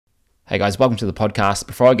Hey guys, welcome to the podcast.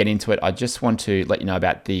 Before I get into it, I just want to let you know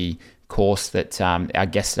about the course that our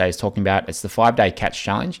guest today is talking about. It's the 5-day catch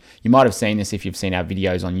challenge. You might have seen this if you've seen our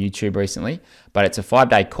videos on YouTube recently, but it's a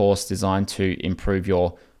 5-day course designed to improve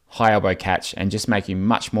your high elbow catch and just make you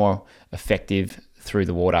much more effective through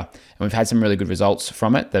the water. And we've had some really good results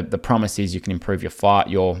from it. The promise is you can improve your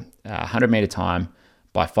 100 meter time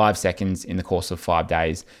by 5 seconds in the course of 5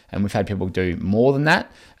 days. And we've had people do more than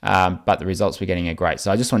that, but the results we're getting are great.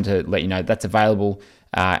 So I just wanted to let you know that's available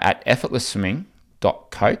at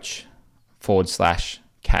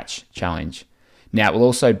effortlessswimming.coach/catch challenge. Now, it will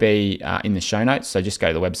also be in the show notes, so just go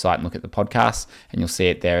to the website and look at the podcast, and you'll see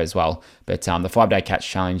it there as well. But the 5-day catch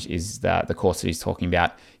challenge is the course that he's talking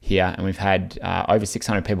about here, and we've had over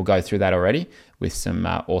 600 people go through that already with some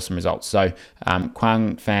awesome results. So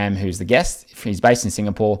Quang Pham, who's the guest, he's based in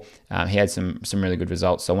Singapore. He had some really good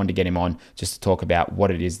results, so I wanted to get him on just to talk about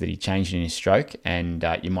what it is that he changed in his stroke, and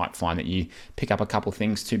you might find that you pick up a couple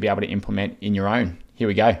things to be able to implement in your own. Here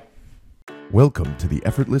we go. Welcome to the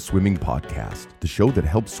Effortless Swimming Podcast, the show that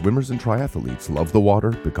helps swimmers and triathletes love the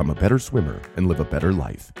water, become a better swimmer, and live a better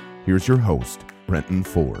life. Here's your host, Brenton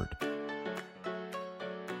Ford.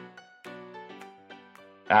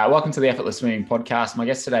 Welcome to the Effortless Swimming Podcast. My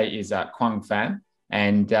guest today is Quang Pham,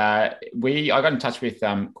 and I got in touch with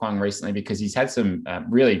Quang recently because he's had some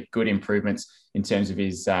really good improvements in terms of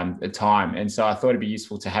his time, and so I thought it'd be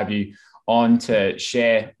useful to have you on to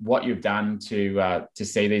share what you've done to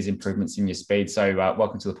see these improvements in your speed. So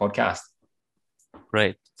welcome to the podcast.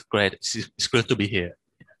 Great. It's great to be here.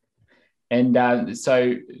 And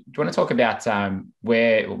so do you want to talk about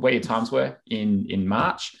where your times were in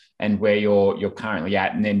March and where you're currently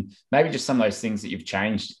at, and then maybe just some of those things that you've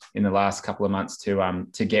changed in the last couple of months to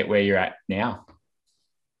get where you're at now?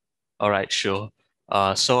 All right, sure.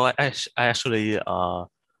 So I actually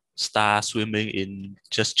start swimming in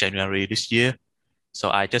just January this year.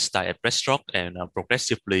 So I just started breaststroke and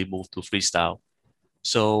progressively moved to freestyle.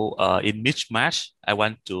 So in mid-March, I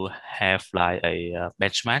want to have like a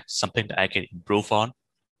benchmark, something that I can improve on.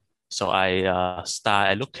 So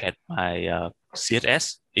I look at my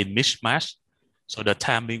CSS in mid-March. So the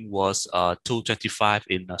timing was 2:25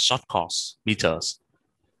 in short course meters.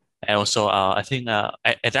 And also, I think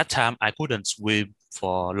at that time, I couldn't swim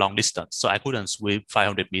for long distance. So I couldn't swim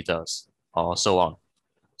 500 meters or so on.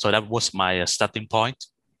 So that was my starting point.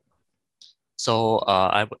 So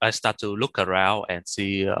I start to look around and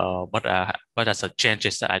see what are the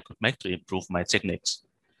changes that I could make to improve my techniques.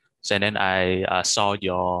 So then I saw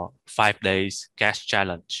your 5 days catch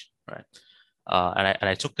challenge, right? And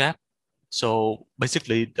I took that. So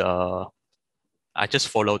basically, I just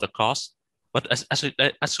follow the course. But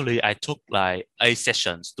actually, I took like 8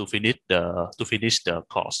 sessions to finish the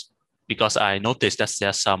course because I noticed that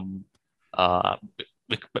there's some. I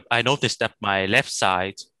noticed that my left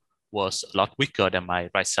side was a lot weaker than my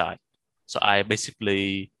right side, so I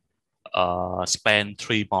basically spent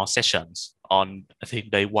 3 more sessions on, I think,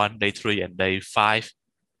 day 1, day 3, and day 5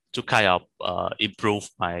 to kind of improve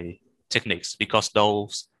my techniques, because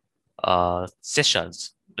those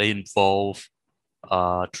sessions, they involve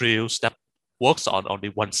drills that works on only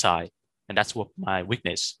one side, and that's what my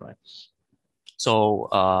weakness, right? So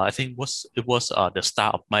I think it was the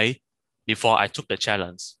start of May. Before I took the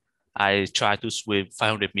challenge, I tried to swim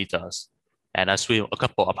 500 meters, and I swim a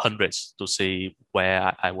couple of hundreds to see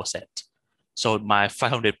where I was at. So my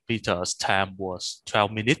 500 meters time was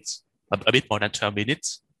 12 minutes, a bit more than 12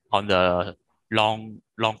 minutes on the long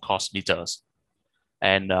course meters,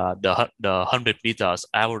 and the 100 meters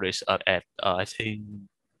average at I think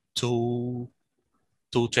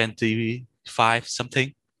 225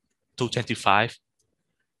 something, 225.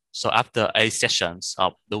 So after 8 sessions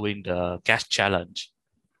of doing the catch challenge,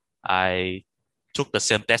 I took the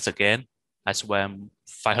same test again. I swam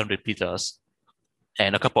 500 meters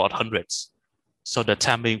and a couple of hundreds. So the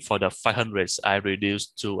timing for the 500s I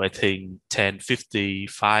reduced to, I think,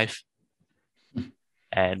 10:55,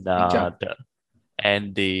 and the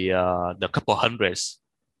couple hundreds,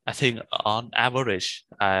 I think on average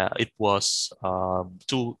it was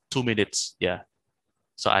 2 minutes. Yeah.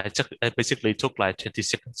 So I basically took like 20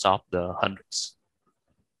 seconds off the hundreds.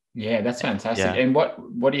 Yeah, that's fantastic. Yeah. And what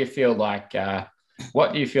do you feel like?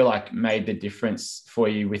 What do you feel like made the difference for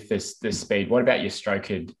you with this speed? What about your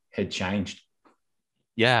stroke had changed?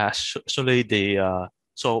 Yeah, actually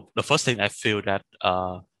so the first thing I feel that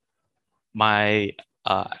I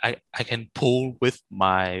can pull with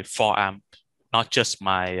my forearm, not just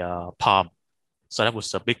my palm. So that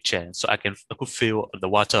was a big change. So I could feel the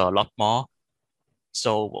water a lot more.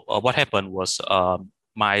 So what happened was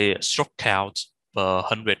my stroke count per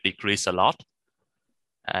 100 decreased a lot.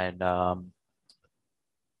 and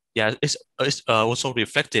yeah, it's also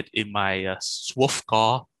reflected in my SWOT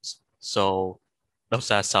score. So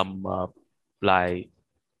those are some like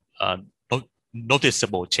uh,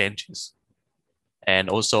 noticeable changes. And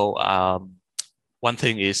also, one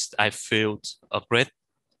thing is I feel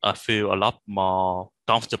a lot more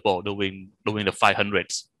comfortable doing the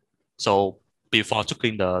 500s. So before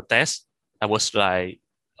taking the test, I was like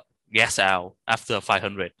gas out after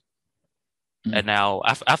 500, and Mm. now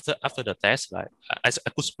after the test, like I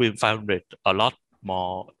could swim 500 a lot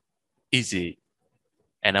more easy,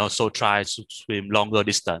 and I also try to swim longer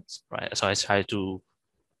distance, right? So I try to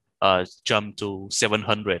jump to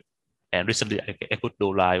 700, and recently I could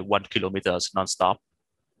do like 1 kilometers nonstop.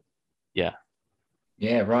 Yeah.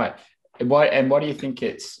 Yeah, right. And why do you think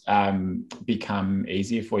it's become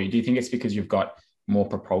easier for you? Do you think it's because you've got more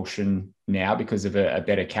propulsion now because of a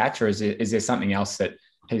better catch, or is there something else that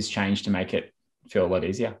has changed to make it feel a lot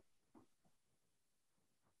easier?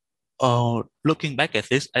 Looking back at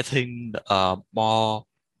this, I think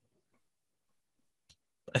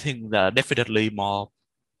definitely more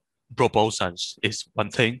proposals is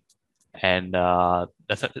one thing, and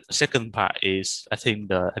the second part is I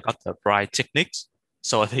think I got the right techniques.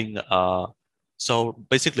 So I think so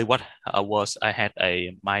basically what was I had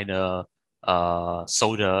a minor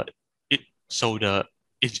shoulder shoulder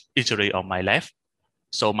injury on my left.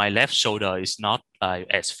 So my left shoulder is not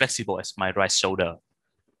as flexible as my right shoulder.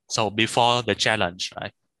 So before the challenge,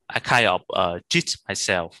 right, I kind of cheat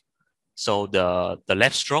myself. So the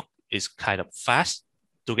left stroke is kind of fast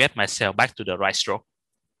to get myself back to the right stroke.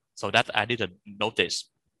 So that I didn't notice.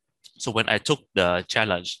 So when I took the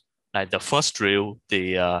challenge, like the first drill,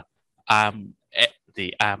 the arm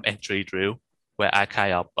entry drill, where I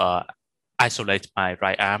kind of isolate my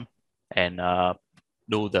right arm and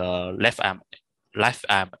do the left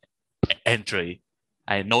arm entry,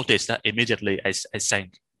 I noticed that immediately I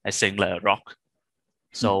sank like a rock.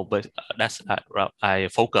 So, but that's I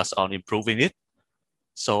focus on improving it.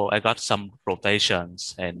 So I got some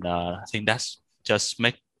rotations, and I think that's just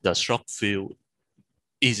make the stroke feel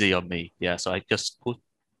easy on me. Yeah, so I just could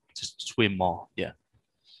just swim more. Yeah.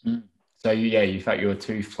 Mm. So you felt you were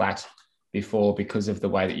too flat before because of the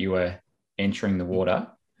way that you were entering the water,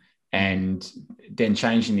 Mm. and then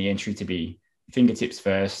changing the entry to be fingertips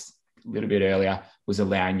first, a little bit earlier, was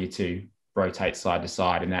allowing you to rotate side to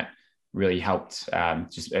side, and that really helped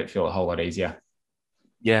just it feel a whole lot easier.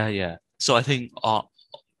 Yeah, yeah. So I think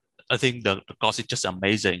the course is just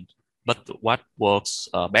amazing. But what works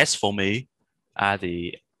best for me are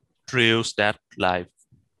the drills that like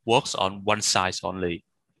works on one side only.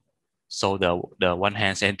 So the one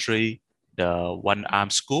hand entry, the one arm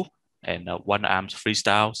scoop, and one arm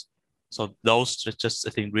freestyles. So those just I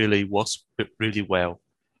think really works really well.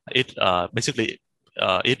 It basically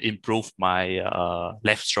it improved my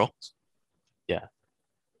left stroke. Yeah.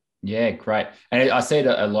 Yeah, great. And I see it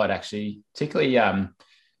a lot actually, particularly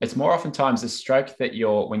it's more oftentimes the stroke that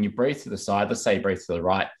you're when you breathe to the side, let's say you breathe to the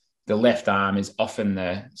right, the left arm is often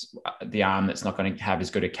the arm that's not going to have as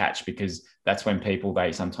good a catch because that's when people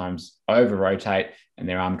they sometimes over rotate and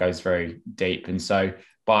their arm goes very deep. And so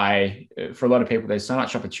by for a lot of people, there's so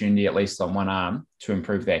much opportunity, at least on one arm, to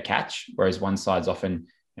improve their catch, whereas one side's often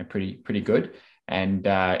pretty good. And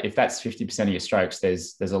if that's 50% of your strokes,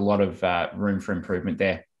 there's a lot of room for improvement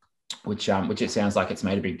there which it sounds like it's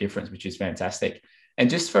made a big difference, which is fantastic. And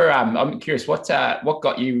just for, I'm curious, what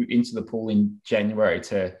got you into the pool in January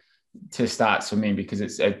to start swimming? Because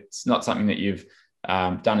it's not something that you've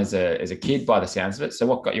done as a kid by the sounds of it. So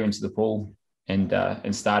what got you into the pool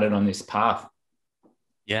and started on this path?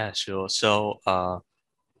 Yeah, sure. So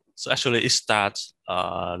actually it starts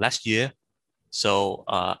last year. So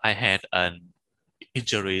I had an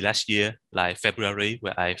injury last year, like February,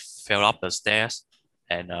 where I fell up the stairs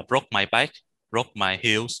and broke my back, broke my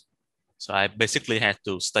heels. So I basically had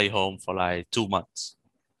to stay home for like 2 months.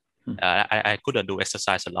 Hmm. I couldn't do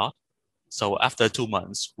exercise a lot. So after 2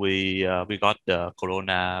 months, we got the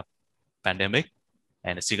Corona pandemic,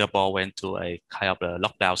 and Singapore went to a kind of a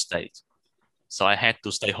lockdown state. So I had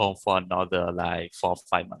to stay home for another like 4 or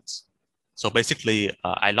 5 months. So basically,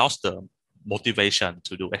 I lost the motivation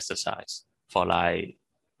to do exercise for like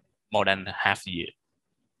more than half a year.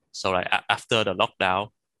 So like after the lockdown,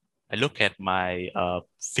 I look at my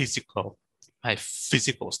physical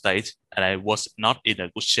state, and I was not in a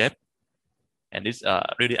good shape, and this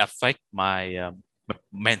really affect my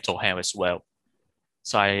mental health as well.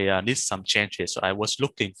 So I need some changes. So I was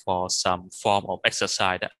looking for some form of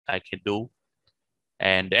exercise that I can do,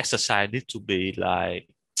 and the exercise need to be like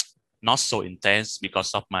not so intense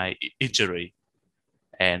because of my injury,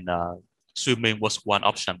 and swimming was one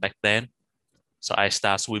option back then. So I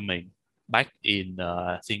started swimming back in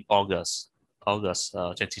I think August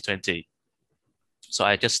 2020. So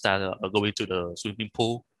I just started going to the swimming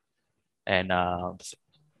pool, and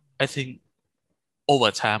I think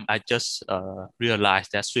over time I just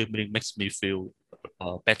realized that swimming makes me feel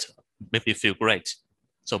better, make me feel great.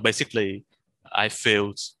 So basically, I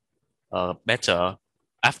feel better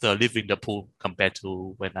after leaving the pool compared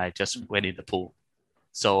to when I just went in the pool.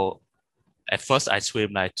 So at first I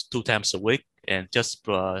swim like 2 times a week, and just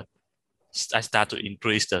I start to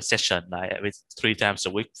increase the session like every 3 times a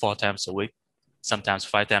week, 4 times a week, sometimes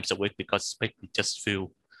 5 times a week, because it make me just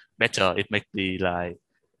feel better. It make me like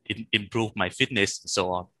improve my fitness and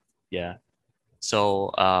so on. Yeah.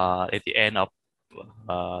 So at the end of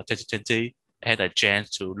 2020, I had a chance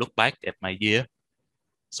to look back at my year.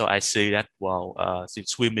 So I see that wow,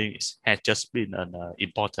 since swimming has just been an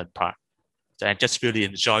important part. So I just really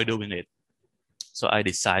enjoy doing it. So I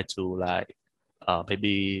decide to like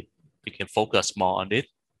maybe we can focus more on it,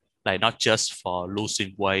 like not just for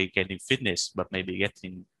losing weight, gaining fitness, but maybe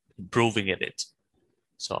getting improving at it.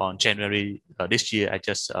 So on January this year, I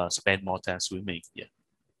just spend more time swimming. Yeah.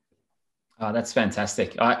 Oh, that's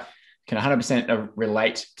fantastic. I can 100%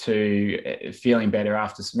 relate to feeling better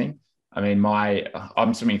after swimming. I mean,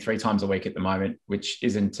 I'm swimming 3 times a week at the moment, which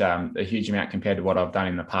isn't a huge amount compared to what I've done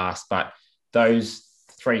in the past. But those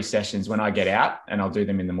 3 sessions, when I get out and I'll do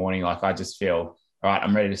them in the morning, like I just feel, all right,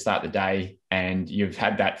 I'm ready to start the day. And you've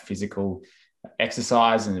had that physical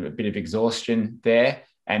exercise and a bit of exhaustion there.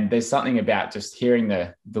 And there's something about just hearing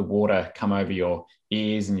the water come over your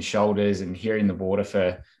ears and your shoulders, and hearing the water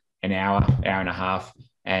for an hour and a half,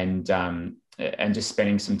 and just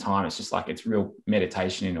spending some time. It's just like it's real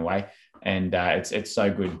meditation in a way, and it's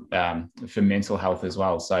so good for mental health as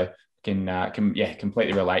well. So can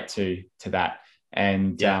completely relate to that.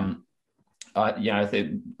 And Yeah.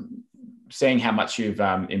 Seeing how much you've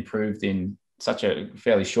improved in such a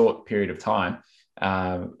fairly short period of time,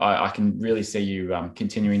 I can really see you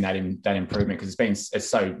continuing that improvement, because it's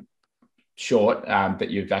so short that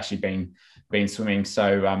you've actually been swimming.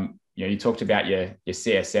 So you talked about your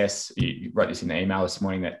CSS. You wrote this in the email this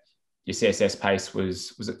morning that your CSS pace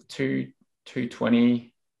was it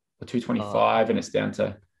 220 or 225, and it's down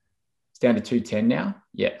to 210 now.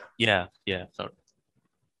 Yeah. Yeah. Sorry.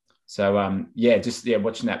 So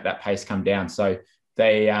watching that pace come down. So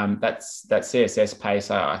that CSS pace,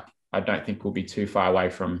 I don't think will be too far away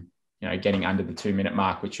from getting under the 2 minute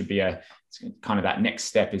mark, which would be it's kind of that next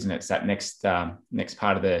step, isn't it? It's that next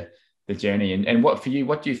part of the journey. And what for you?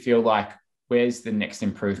 What do you feel like? Where's the next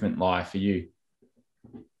improvement lie for you?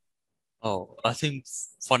 Oh, I think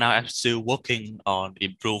for now I'm still working on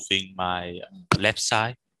improving my left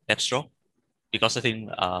stroke, because I think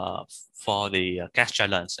for the cash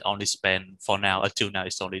challenge I only spend for now until now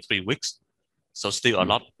it's only 3 weeks, so still a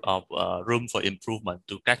lot of room for improvement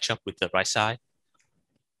to catch up with the right side.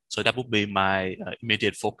 So that would be my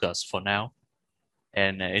immediate focus for now.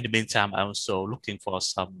 And in the meantime, I'm also looking for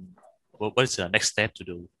some what is the next step to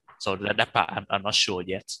do. So that part I'm not sure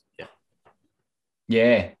yet. Yeah.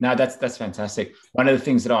 Yeah, no, that's fantastic. One of the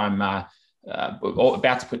things that I'm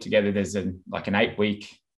about to put together, there's an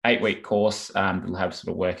 8-week course that'll have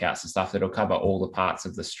sort of workouts and stuff that'll cover all the parts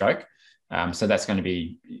of the stroke. So that's going to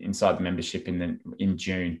be inside the membership in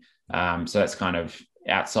June. So that's kind of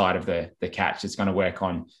outside of the catch. It's going to work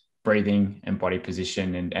on breathing and body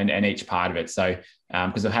position and each part of it. So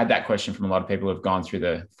because I've had that question from a lot of people who have gone through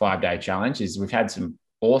the 5-day challenge, is we've had some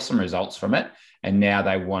awesome results from it, and now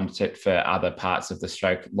they want it for other parts of the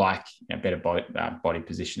stroke, like better body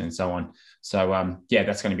position and so on. So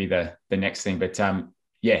that's going to be the next thing. But I'm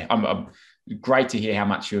great to hear how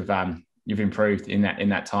much you've improved in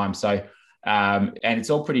that time. So and it's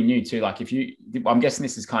all pretty new too. Like I'm guessing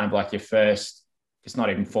this is kind of like your first. It's not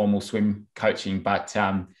even formal swim coaching, but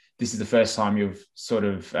this is the first time you've sort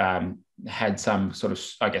of had some sort of,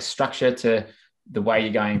 I guess, structure to the way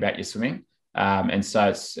you're going about your swimming. And so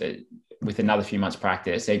it's with another few months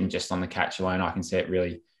practice, even just on the catch alone, I can see it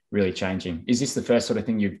really, really changing. Is this the first sort of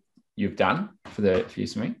thing you've done for your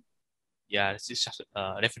swimming? Yeah, this is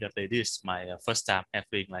definitely this is my first time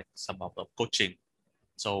having like some of the coaching.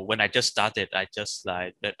 So when I just started, I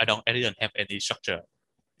didn't have any structure.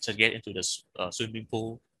 Just get into the swimming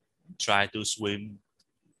pool, try to swim,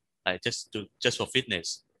 like just for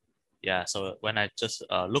fitness. Yeah. So when I just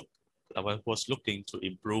I was looking to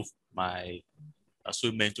improve my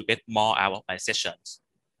swimming to get more out of my sessions,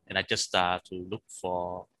 and I just start to look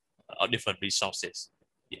for different resources.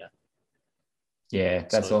 Yeah. Yeah,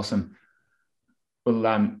 that's So awesome.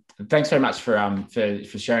 Well, thanks very much for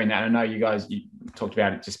sharing that. I know you talked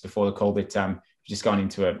about it just before the call that you've just gone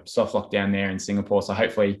into a soft lockdown there in Singapore. So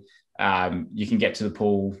hopefully you can get to the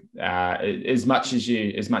pool as much as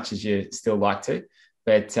you still like to.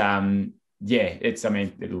 But yeah, I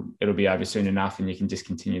mean, it'll be over soon enough, and you can just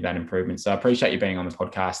continue that improvement. So I appreciate you being on the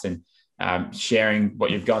podcast and sharing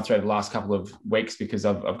what you've gone through over the last couple of weeks, because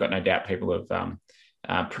I've got no doubt people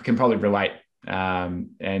can probably relate.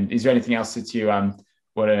 And is there anything else that you want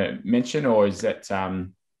to mention, or is that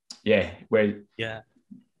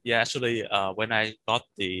Actually, when I got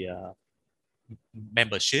the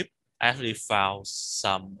membership, I actually found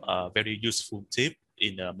some very useful tip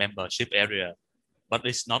in the membership area, but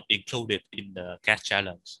it's not included in the catch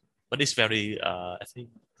challenge. But it's very, I think,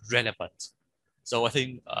 relevant. So I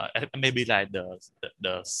think maybe like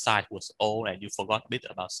the site was old and you forgot a bit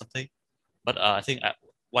about something. But I think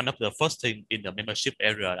one of the first thing in the membership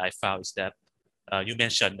area I found is that you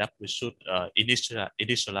mentioned that we should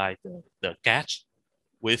initialize the catch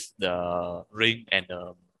with the ring and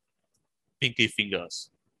the pinky fingers.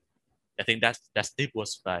 I think that tip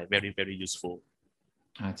was very, very useful.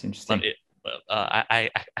 That's interesting. But I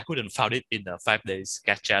couldn't find it in the 5 days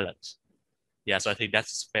catch challenge. Yeah, so I think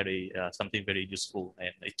that's very something very useful,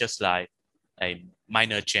 and it's just like a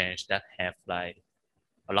minor change that have like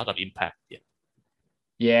a lot of impact.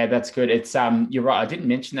 Yeah, that's good. It's you're right. I didn't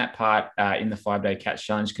mention that part in the 5-day catch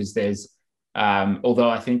challenge, because there's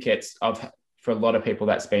although I think for a lot of people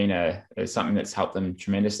that's been something that's helped them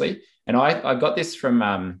tremendously. And I got this from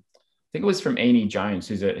I think it was from Eni Jones,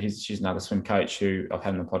 she's another swim coach who I've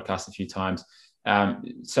had on the podcast a few times.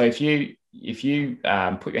 So if you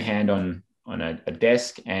put your hand on a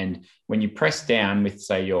desk, and when you press down with,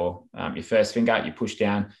 say, your first finger, you push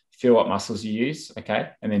down, feel what muscles you use, okay,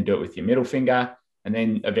 and then do it with your middle finger, and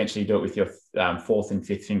then eventually do it with your fourth and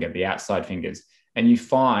fifth finger, the outside fingers. And you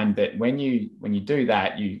find that when you do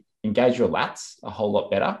that, you engage your lats a whole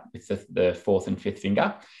lot better with the fourth and fifth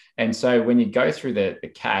finger. And so when you go through the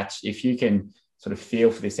catch, if you can sort of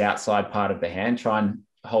feel for this outside part of the hand, try and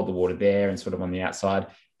hold the water there and sort of on the outside,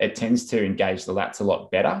 it tends to engage the lats a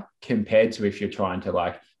lot better compared to if you're trying to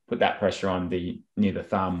like put that pressure on near the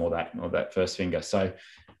thumb or that first finger. So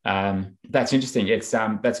that's interesting. It's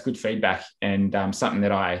that's good feedback, and something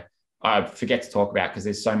that I forget to talk about because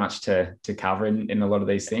there's so much to cover in a lot of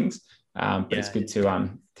these things. But it's good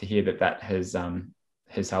to hear that has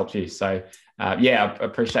helped you. So I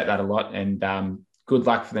appreciate that a lot, and good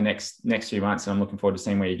luck for the next few months. And I'm looking forward to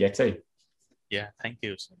seeing where you get to. Yeah, thank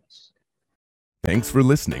you so much. Thanks for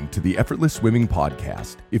listening to the Effortless Swimming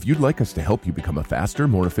Podcast. If you'd like us to help you become a faster,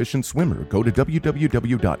 more efficient swimmer, go to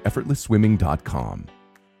www.effortlessswimming.com.